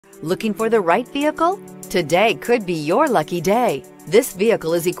Looking for the right vehicle? Today could be your lucky day. This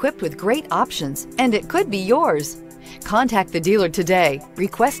vehicle is equipped with great options, and it could be yours. Contact the dealer today,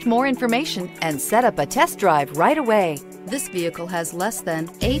 request more information, and set up a test drive right away. This vehicle has less than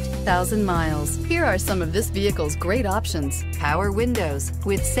 8,000 miles. Here are some of this vehicle's great options: power windows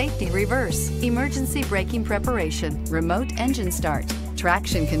with safety reverse, emergency braking preparation, remote engine start,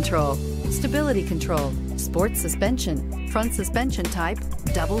 traction control, stability control, sports suspension, front suspension type,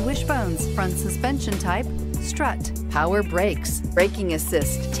 double wishbones, front suspension type, strut, power brakes, braking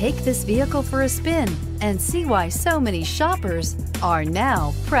assist. Take this vehicle for a spin and see why so many shoppers are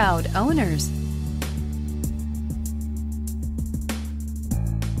now proud owners.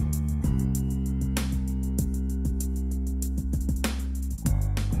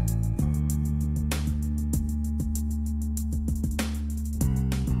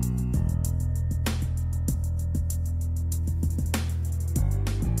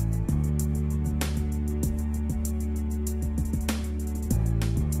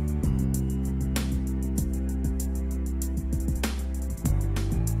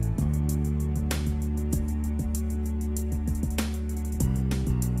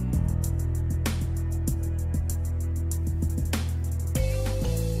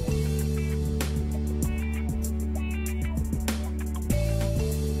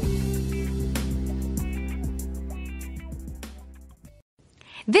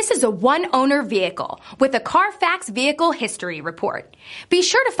 This is a one-owner vehicle with a Carfax Vehicle History Report. Be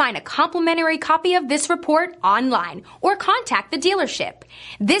sure to find a complimentary copy of this report online or contact the dealership.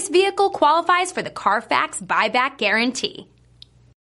 This vehicle qualifies for the Carfax Buyback Guarantee.